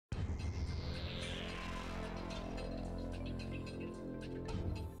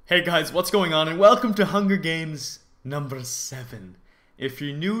Hey guys, what's going on? And welcome to Hunger Games number 7. If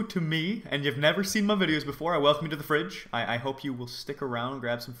you're new to me and you've never seen my videos before, I welcome you to the fridge. I hope you will stick around,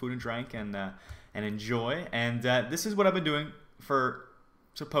 grab some food and drink, and enjoy. And this is what I've been doing for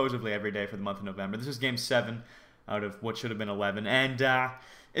supposedly every day for the month of November. This is game 7 out of what should have been 11. And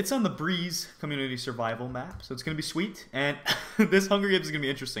it's on the Breeze Community Survival map, so it's going to be sweet. And this Hunger Games is going to be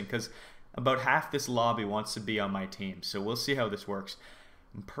interesting because about half this lobby wants to be on my team. So we'll see how this works.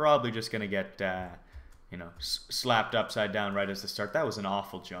 I'm probably just going to get, slapped upside down right as the start. That was an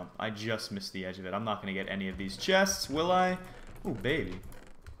awful jump. I just missed the edge of it. I'm not going to get any of these chests, will I? Oh, baby.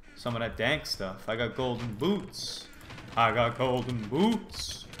 Some of that dank stuff. I got golden boots. I got golden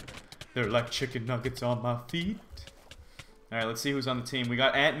boots. They're like chicken nuggets on my feet. Alright, let's see who's on the team. We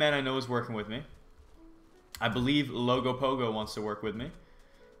got Ant-Man I know is working with me. I believe Logo Pogo wants to work with me.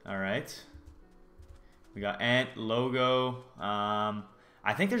 Alright. We got Ant, Logo,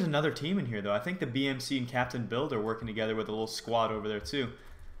 I think there's another team in here, though. I think the BMC and Captain Build are working together with a little squad over there, too.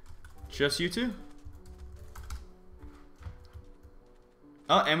 Just you two?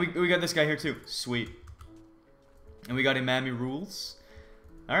 Oh, and we got this guy here, too. Sweet. And we got Imami Rules.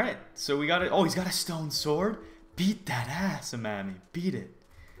 Alright, so we got it. Oh, he's got a stone sword. Beat that ass, Imami. Beat it.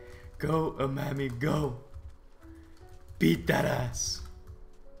 Go, Imami, go. Beat that ass.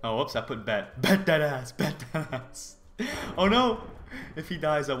 Oh, whoops, I put bet. Bet that ass. Bet that ass. Oh, no. If he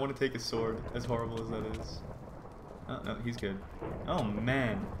dies, I want to take his sword, as horrible as that is. Oh, no, he's good. Oh,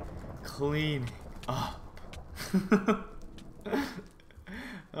 man. Clean up.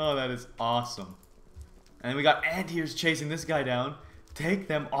 Oh, that is awesome. And we got Anteaters chasing this guy down. Take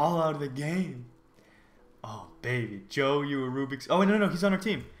them all out of the game. Oh, baby. Joe, you a Rubik's... Oh, no, he's on our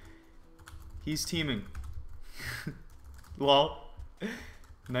team. He's teaming. Lol.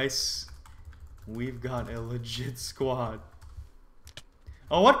 Nice. We've got a legit squad.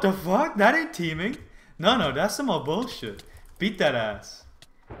 Oh, what the fuck? That ain't teaming. No, that's some more bullshit. Beat that ass.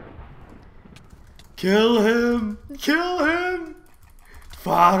 Kill him! Kill him!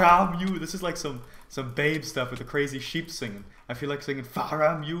 Faram you. This is like some babe stuff with the crazy sheep singing. I feel like singing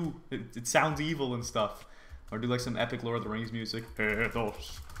Faram you. It sounds evil and stuff. Or do like some epic Lord of the Rings music. Oh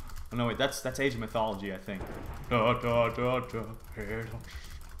no, wait, that's Age of Mythology, I think. I'm gonna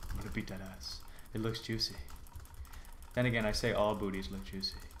beat that ass. It looks juicy. Then again, I say all booties look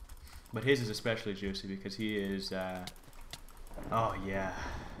juicy. But his is especially juicy because he is, oh yeah.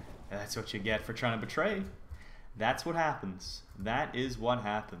 That's what you get for trying to betray. That's what happens. That is what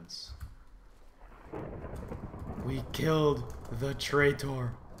happens. We killed the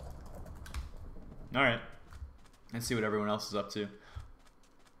traitor. Alright. Let's see what everyone else is up to.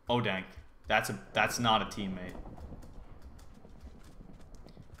 Oh, dang. That's not a teammate.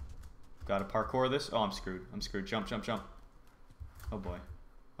 Gotta parkour this. Oh, I'm screwed. I'm screwed. Jump, jump, jump. Oh, boy.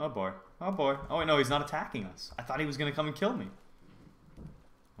 Oh, boy. Oh, boy. Oh, wait, no, he's not attacking us. I thought he was gonna come and kill me.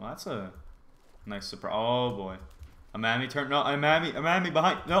 Well, that's a nice surprise. Oh, boy. Imami turn. No, Imami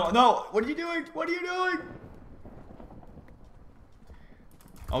behind. No. What are you doing? What are you doing?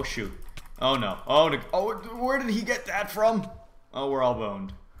 Oh, shoot. Oh, no. Oh, no. Oh, where did he get that from? Oh, we're all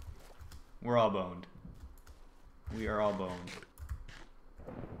boned. We're all boned. We are all boned.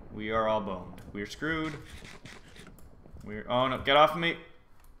 We are all boned. We're screwed. Oh no, get off of me.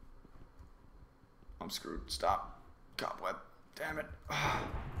 I'm screwed. Stop. Cobweb. Damn it.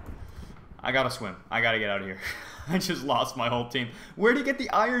 I gotta swim. I gotta get out of here. I just lost my whole team. Where'd he get the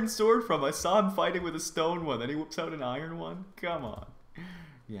iron sword from? I saw him fighting with a stone one, then he whips out an iron one. Come on.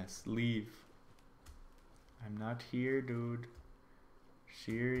 Yes, leave. I'm not here, dude.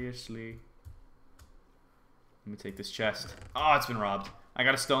 Seriously. Let me take this chest. Oh, it's been robbed. I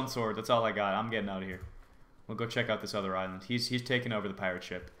got a stone sword. That's all I got. I'm getting out of here. We'll go check out this other island. He's taking over the pirate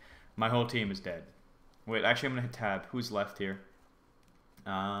ship. My whole team is dead. Wait, actually, I'm gonna hit tab. Who's left here?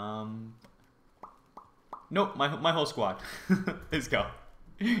 Nope. My whole squad is gone.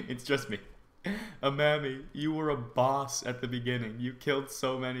 It's just me. Imami, you were a boss at the beginning. You killed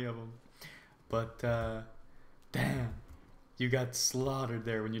so many of them. But damn. You got slaughtered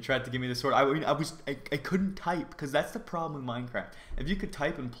there when you tried to give me the sword. I couldn't type because that's the problem with Minecraft. If you could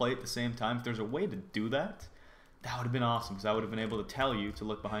type and play at the same time, if there's a way to do that, that would have been awesome because I would have been able to tell you to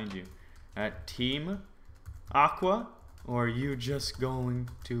look behind you. Team Aqua, or are you just going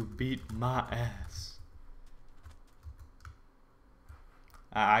to beat my ass?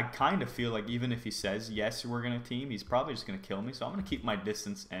 I kind of feel like even if he says yes, we're gonna team, he's probably just gonna kill me. So I'm gonna keep my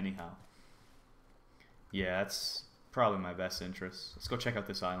distance anyhow. Yeah, that's probably my best interest. Let's go check out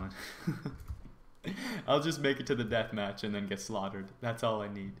this island. I'll just make it to the death match and then get slaughtered. That's all I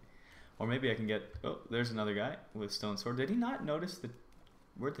need. Or maybe I can get... Oh, there's another guy with stone sword. Did he not notice the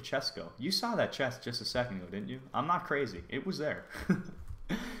Where'd the chest go? You saw that chest just a second ago, didn't you? I'm not crazy. It was there.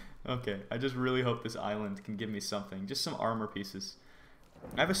 Okay, I just really hope this island can give me something. Just some armor pieces.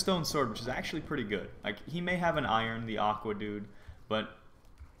 I have a stone sword, which is actually pretty good. Like, he may have an iron, the aqua dude, but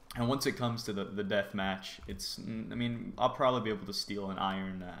and once it comes to the death match, it's, I mean, I'll probably be able to steal an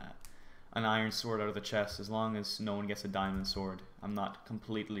iron sword out of the chest as long as no one gets a diamond sword. I'm not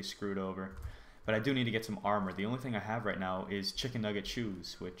completely screwed over. But I do need to get some armor. The only thing I have right now is chicken nugget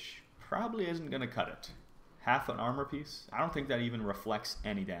shoes, which probably isn't going to cut it. Half an armor piece? I don't think that even reflects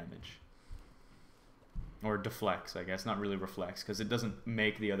any damage. Or deflects, I guess. Not really reflects, because it doesn't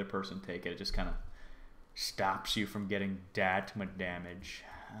make the other person take it. It just kind of stops you from getting that much damage.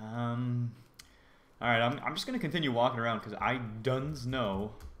 Alright, I'm just going to continue walking around, because I duns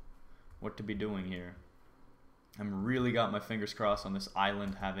know what to be doing here. I'm really got my fingers crossed on this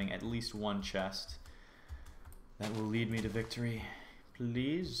island having at least one chest that will lead me to victory.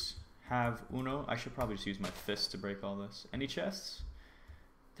 Please have uno. I should probably just use my fist to break all this. Any chests?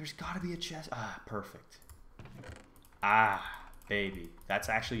 There's got to be a chest. Ah, perfect. Ah, baby. That's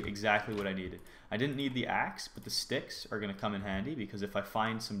actually exactly what I needed. I didn't need the axe, but the sticks are going to come in handy because if I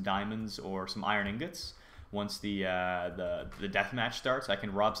find some diamonds or some iron ingots, once the deathmatch starts, I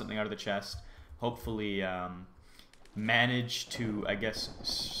can rob something out of the chest. Hopefully, manage to, I guess,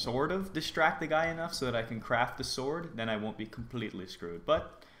 sort of distract the guy enough so that I can craft the sword. Then I won't be completely screwed,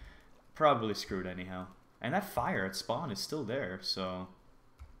 but probably screwed anyhow. And that fire at spawn is still there, so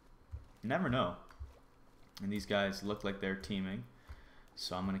never know. And these guys look like they're teaming,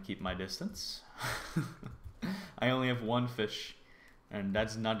 so I'm gonna keep my distance. I only have one fish, and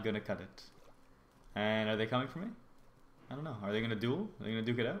that's not gonna cut it. And are they coming for me? I don't know. Are they gonna duel? Are they gonna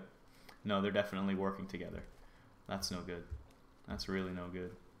duke it out? No, they're definitely working together. That's no good. That's really no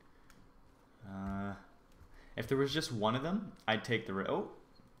good. If there was just one of them, I'd take the oh,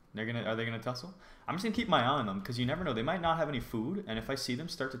 are they gonna tussle? I'm just gonna keep my eye on them because you never know. They might not have any food, and if I see them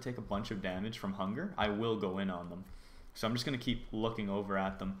start to take a bunch of damage from hunger, I will go in on them. So I'm just gonna keep looking over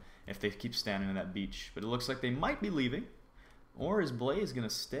at them if they keep standing on that beach. But it looks like they might be leaving, or is Blaze gonna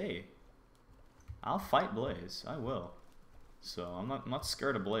stay? I'll fight Blaze. I will. So I'm not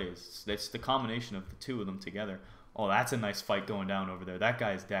scared of Blaze. It's the combination of the two of them together. Oh, that's a nice fight going down over there. That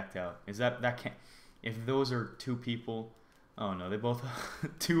guy is decked out. Is that can't? If those are two people, oh no, they both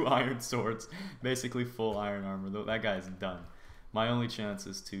have two iron swords, basically full iron armor. That guy is done. My only chance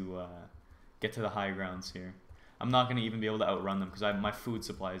is to get to the high grounds here. I'm not going to even be able to outrun them because my food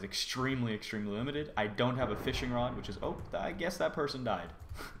supply is extremely limited. I don't have a fishing rod, which is, oh, I guess that person died.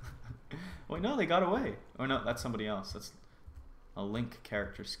 Wait, no, they got away. Oh no, that's somebody else. That's a Link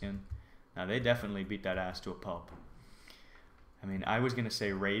character skin. Now they definitely beat that ass to a pulp. I mean, I was gonna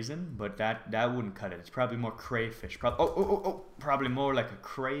say raisin, but that wouldn't cut it. It's probably more crayfish. Probably more like a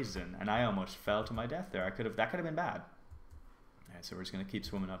craisin. And I almost fell to my death there. That could have been bad. Alright, so we're just gonna keep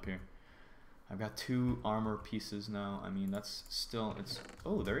swimming up here. I've got 2 armor pieces now. I mean, that's still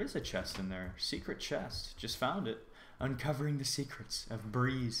oh, there is a chest in there. Secret chest. Just found it. Uncovering the secrets of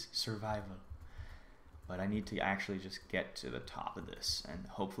Breeze survival. But I need to actually just get to the top of this and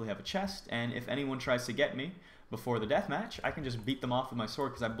hopefully have a chest. And if anyone tries to get me before the death match, I can just beat them off with my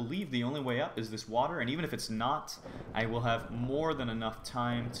sword because I believe the only way up is this water. And even if it's not, I will have more than enough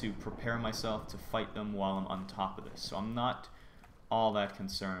time to prepare myself to fight them while I'm on top of this. So I'm not all that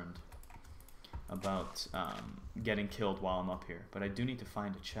concerned about getting killed while I'm up here. But I do need to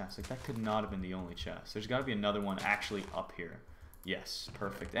find a chest. Like, that could not have been the only chest. There's got to be another one actually up here. Yes,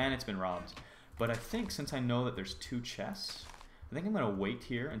 perfect. And it's been robbed. But I think since I know that there's 2 chests, I think I'm going to wait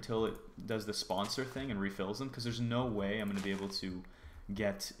here until it does the sponsor thing and refills them, because there's no way I'm going to be able to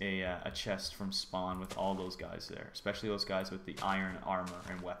get a chest from spawn with all those guys there, especially those guys with the iron armor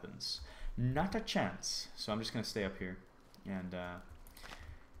and weapons. Not a chance. So I'm just going to stay up here. And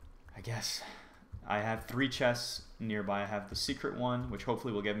I guess I have 3 chests nearby. I have the secret one, which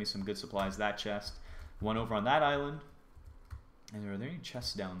hopefully will give me some good supplies, that chest. One over on that island. And are there any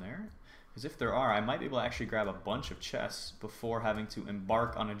chests down there? Because if there are, I might be able to actually grab a bunch of chests before having to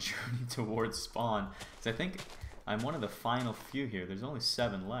embark on a journey towards spawn. Because I think I'm one of the final few here. There's only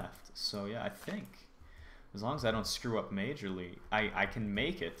 7 left. So yeah, I think as long as I don't screw up majorly, I can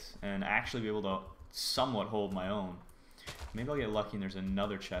make it and actually be able to somewhat hold my own. Maybe I'll get lucky and there's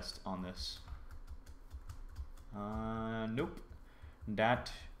another chest on this. Nope.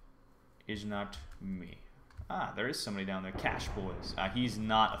 That is not me. Ah, there is somebody down there. Cash Boys. He's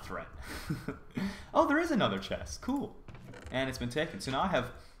not a threat. Oh, there is another chest. Cool. And it's been taken. So now I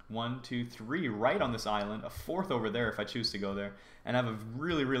have 1, 2, 3 right on this island. A 4th over there if I choose to go there. And I have a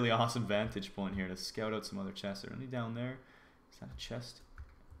really awesome vantage point here to scout out some other chests. Are there any down there? Is that a chest?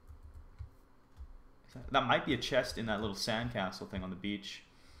 That might be a chest in that little sandcastle thing on the beach.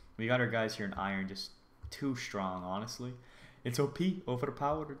 We got our guys here in iron, just too strong, honestly. It's OP,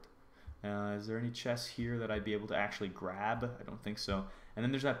 overpowered. Is there any chests here that I'd be able to actually grab? I don't think so. And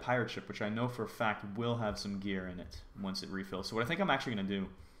then there's that pirate ship, which I know for a fact will have some gear in it once it refills. So what I think I'm actually going to do,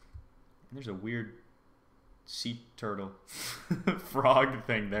 there's a weird sea turtle frog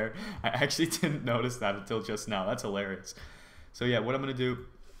thing there. I actually didn't notice that until just now. That's hilarious. So yeah, what I'm going to do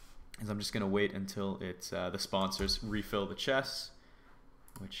is I'm just going to wait until it's the sponsors refill the chests,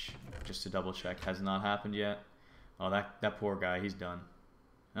 which, just to double check, has not happened yet. Oh, that poor guy, he's done.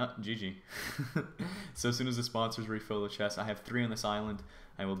 Oh, GG. So as soon as the sponsors refill the chest, I have 3 on this island.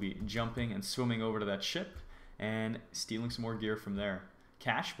 I will be jumping and swimming over to that ship and stealing some more gear from there.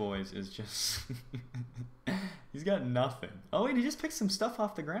 Cash Boys is just... he's got nothing. Oh wait, he just picked some stuff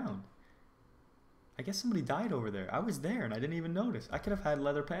off the ground. I guess somebody died over there. I was there and I didn't even notice. I could have had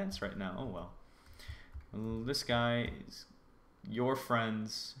leather pants right now. Oh well. Well, this guy is your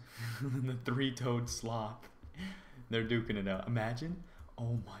friends. The 3-toed sloth. They're duking it out. Imagine.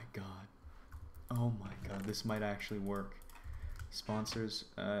 Oh my god. Oh my god. This might actually work. Sponsors.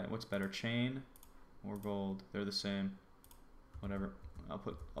 What's better? Chain or gold? They're the same. Whatever. I'll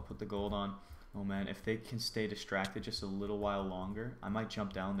put the gold on. Oh man, if they can stay distracted just a little while longer, I might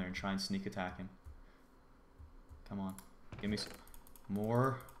jump down there and try and sneak attack him. Come on. Give me some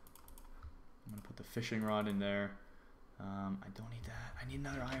more. I'm gonna put the fishing rod in there. I don't need that. I need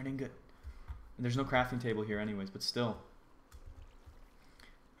another iron ingot. And there's no crafting table here anyways, but still.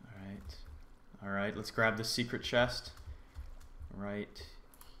 Alright, let's grab the secret chest. Right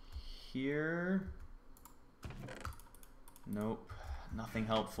here. Nope, nothing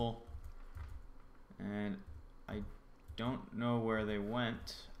helpful. And I don't know where they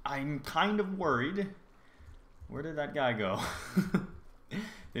went. I'm kind of worried. Where did that guy go?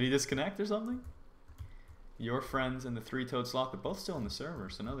 Did he disconnect or something? Your friends and the 3-toed sloth are both still in the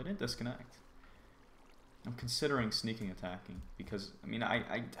server, so no, they didn't disconnect. I'm considering sneaking attacking because I mean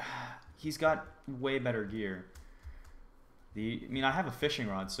he's got way better gear. I have a fishing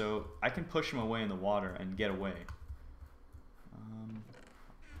rod, so I can push him away in the water and get away.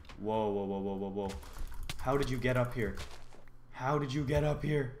 Whoa. How did you get up here? How did you get up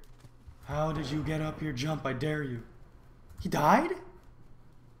here? How did you get up here? Jump, I dare you. He died?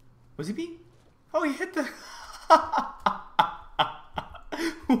 Was he being... Oh, he hit the...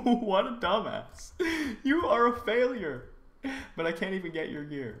 What a dumbass. You are a failure. But I can't even get your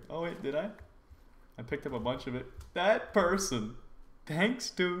gear. Oh wait, did I? I picked up a bunch of it. That person. Thanks,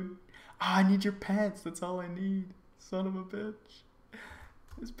 dude. Ah, I need your pants. That's all I need. Son of a bitch.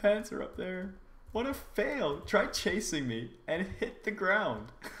 His pants are up there. What a fail. Try chasing me and hit the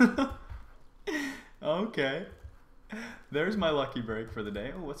ground. Okay. There's my lucky break for the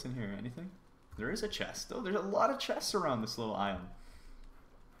day. Oh, what's in here? Anything? There is a chest. Oh, there's a lot of chests around this little island.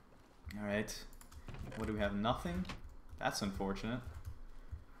 Alright. What do we have? Nothing? That's unfortunate.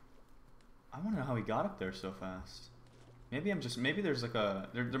 I want to know how he got up there so fast. Maybe there's like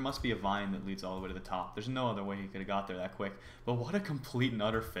there must be a vine that leads all the way to the top. There's no other way he could have got there that quick. But what a complete and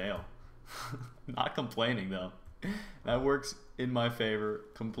utter fail. Not complaining though. That works in my favor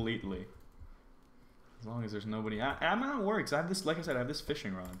completely. As long as there's nobody. I'm not worried because I have this, like I said, I have this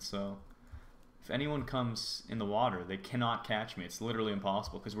fishing rod. So if anyone comes in the water, they cannot catch me. It's literally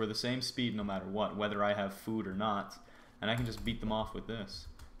impossible because we're the same speed no matter what, whether I have food or not. And I can just beat them off with this.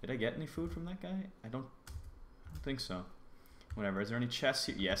 Did I get any food from that guy? I don't think so. Whatever. Is there any chests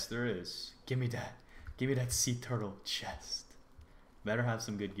here? Yes, there is. Give me that. Give me that sea turtle chest. Better have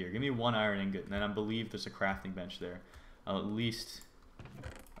some good gear. Give me 1 iron ingot, and then I believe there's a crafting bench there. I'll at least...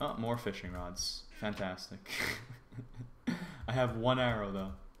 Oh, more fishing rods. Fantastic. I have 1 arrow,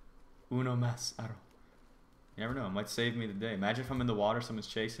 though. Uno más arrow. You never know. It might save me the day. Imagine if I'm in the water, someone's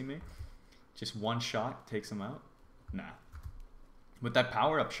chasing me. Just 1 shot takes them out. Nah. With that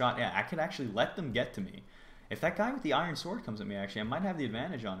power-up shot, yeah, I could actually let them get to me. If that guy with the iron sword comes at me, actually, I might have the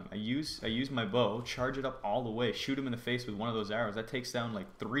advantage on him. I use my bow, charge it up all the way, shoot him in the face with one of those arrows. That takes down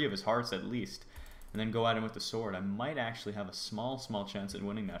like 3 of his hearts at least. And then go at him with the sword. I might actually have a small chance at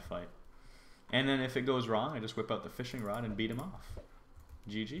winning that fight. And then if it goes wrong, I just whip out the fishing rod and beat him off.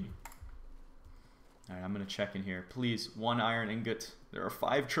 GG. Alright, I'm going to check in here. Please, 1 iron ingot. There are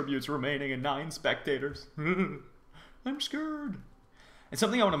 5 tributes remaining and 9 spectators. I'm scared. And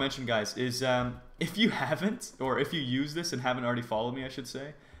something I want to mention, guys, is if you haven't, or if you use this and haven't already followed me, I should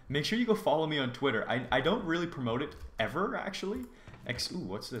say, make sure you go follow me on Twitter. I don't really promote it ever, actually. Ooh,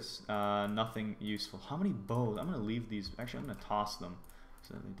 what's this? Nothing useful. How many bows? I'm going to leave these. Actually, I'm going to toss them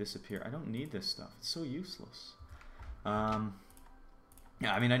so that they disappear. I don't need this stuff. It's so useless.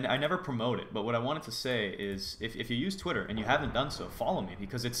 Yeah, I mean, I never promote it, but what I wanted to say is if you use Twitter and you haven't done so, follow me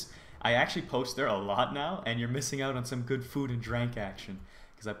because I actually post there a lot now, and you're missing out on some good food and drink action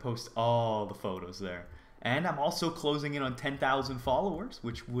because I post all the photos there. And I'm also closing in on 10,000 followers,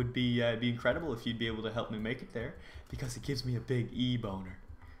 which would be incredible if you'd be able to help me make it there because it gives me a big e-boner,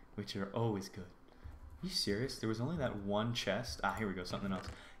 which are always good. Are you serious? There was only that one chest. Ah, here we go, something else.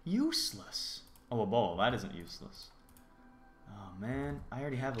 Useless. Oh, a bowl. That isn't useless. Oh man, I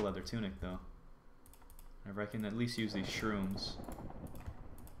already have a leather tunic though. I can at least use these shrooms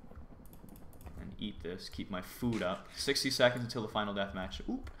and eat this, keep my food up. 60 seconds until the final death match.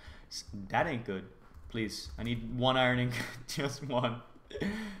 Oop, that ain't good. Please, I need one ironing, just one.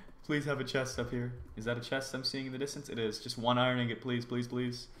 Please have a chest up here. Is that a chest I'm seeing in the distance? It is. Just one ironing it, please, please,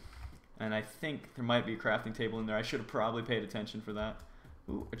 please. And I think there might be a crafting table in there. I should have probably paid attention for that.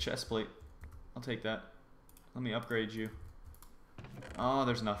 Ooh, a chest plate. I'll take that. Let me upgrade you. Oh,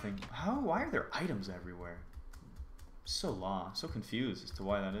 there's nothing. Why are there items everywhere? So lost, so confused as to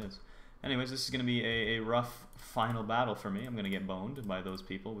why that is. Anyways, this is going to be a rough final battle for me. I'm going to get boned by those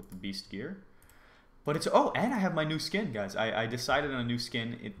people with the beast gear. But it's... Oh, and I have my new skin, guys. I decided on a new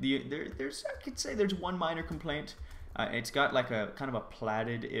skin. I could say there's one minor complaint. It's got like a kind of a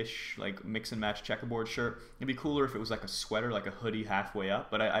plaided-ish, like mix and match checkerboard shirt. It'd be cooler if it was like a sweater, like a hoodie halfway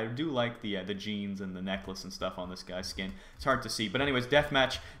up. But I do like the jeans and the necklace and stuff on this guy's skin. It's hard to see. But anyways,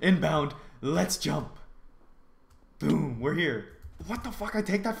 deathmatch, inbound, let's jump. Boom, we're here. What the fuck, I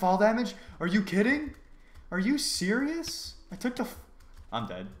take that fall damage? Are you kidding? Are you serious? I took the... I'm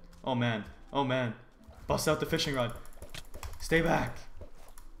dead. Oh man, oh man. Bust out the fishing rod. Stay back.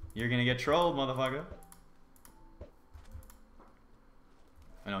 You're gonna get trolled, motherfucker.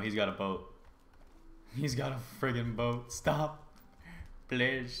 I know, he's got a boat. He's got a friggin' boat. Stop.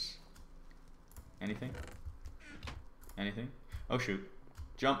 Please. Anything? Anything? Oh shoot.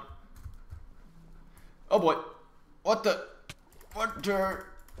 Jump. Oh boy. What the? What the?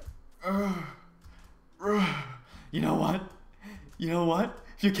 You know what? You know what?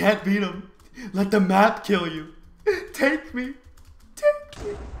 If you can't beat him, let the map kill you. Take me. Take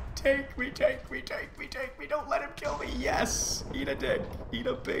me. Take me, take me, take me, take me. Don't let him kill me. Yes. Eat a dick. Eat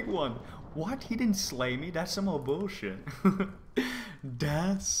a big one. What? He didn't slay me? That's some old bullshit.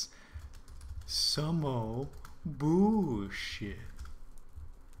 That's some old bullshit.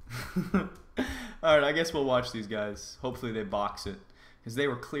 Alright, I guess we'll watch these guys. Hopefully they box it. Because they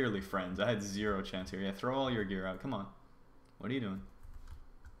were clearly friends. I had zero chance here. Yeah, throw all your gear out. Come on. What are you doing?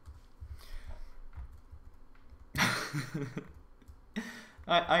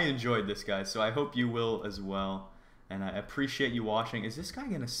 I enjoyed this, guys, so I hope you will as well. And I appreciate you watching. Is this guy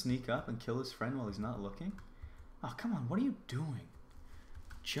going to sneak up and kill his friend while he's not looking? Oh, come on. What are you doing?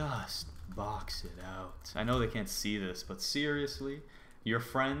 Just box it out. I know they can't see this, but seriously, your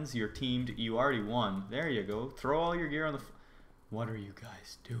friends, your team, you already won. There you go. Throw all your gear on the... What are you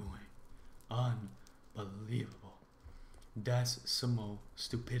guys doing? Unbelievable. That's some more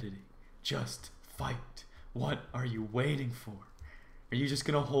stupidity. Just fight. What are you waiting for? Are you just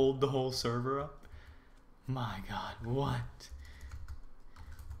gonna hold the whole server up? My god, what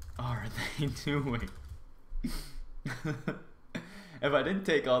are they doing? If I didn't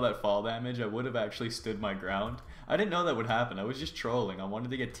take all that fall damage, I would have actually stood my ground. I didn't know that would happen. I was just trolling. I wanted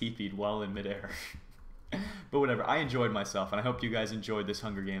to get TP'd while in midair. But whatever, I enjoyed myself, and I hope you guys enjoyed this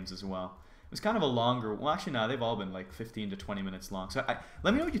Hunger Games as well. It was kind of a longer... Well, actually, no, they've all been like 15 to 20 minutes long. So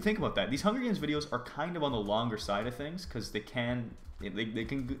let me know what you think about that. These Hunger Games videos are kind of on the longer side of things, because they can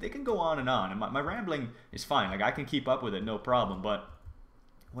go on, and my rambling is fine. Like, I can keep up with it, no problem, but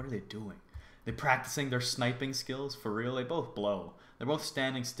what are they doing? They're practicing their sniping skills for real. They both blow. They're both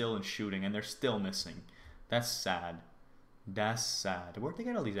standing still and shooting, and they're still missing. That's sad. That's sad. Where'd they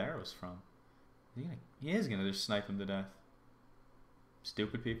get all these arrows from? He is gonna just snipe him to death.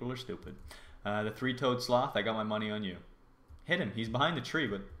 Stupid people are stupid. The three-toed sloth, I got my money on you. Hit him. He's behind the tree,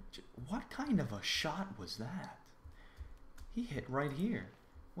 but what kind of a shot was that? He hit right here.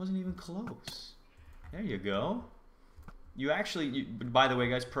 Wasn't even close. There you go. You actually, by the way,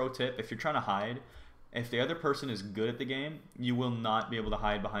 guys, pro tip, if you're trying to hide, if the other person is good at the game, you will not be able to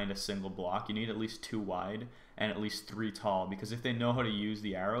hide behind a single block. You need at least 2 wide and at least 3 tall, because if they know how to use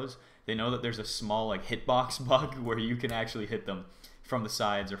the arrows, they know that there's a small like hitbox bug where you can actually hit them from the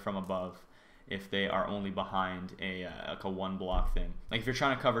sides or from above if they are only behind like a 1 block thing. Like if you're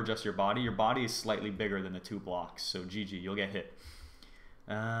trying to cover just your body is slightly bigger than the 2 blocks, so GG, you'll get hit.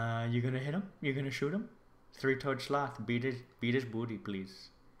 You gonna hit him? You gonna shoot him? Three-toed sloth, beat his booty, please.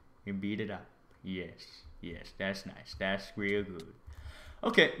 You beat it up. Yes, yes, that's nice. That's real good.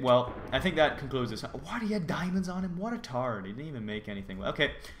 Okay, well, I think that concludes this. What, he had diamonds on him? What a tard. He didn't even make anything.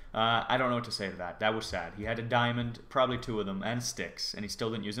 Okay, I don't know what to say to that. That was sad. He had a diamond, probably 2 of them, and sticks, and he still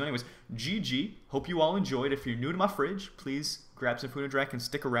didn't use them. Anyways, GG. Hope you all enjoyed. If you're new to my fridge, please grab some food and drink and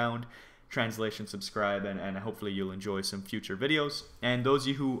stick around. Translation, subscribe, and hopefully you'll enjoy some future videos. And those of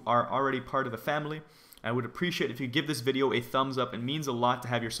you who are already part of the family, I would appreciate if you give this video a thumbs up. It means a lot to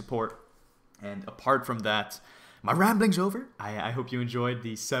have your support. And apart from that, my rambling's over. I hope you enjoyed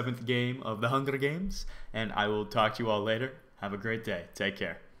the 7th game of the Hunger Games, and I will talk to you all later. Have a great day. Take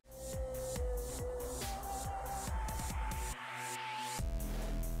care.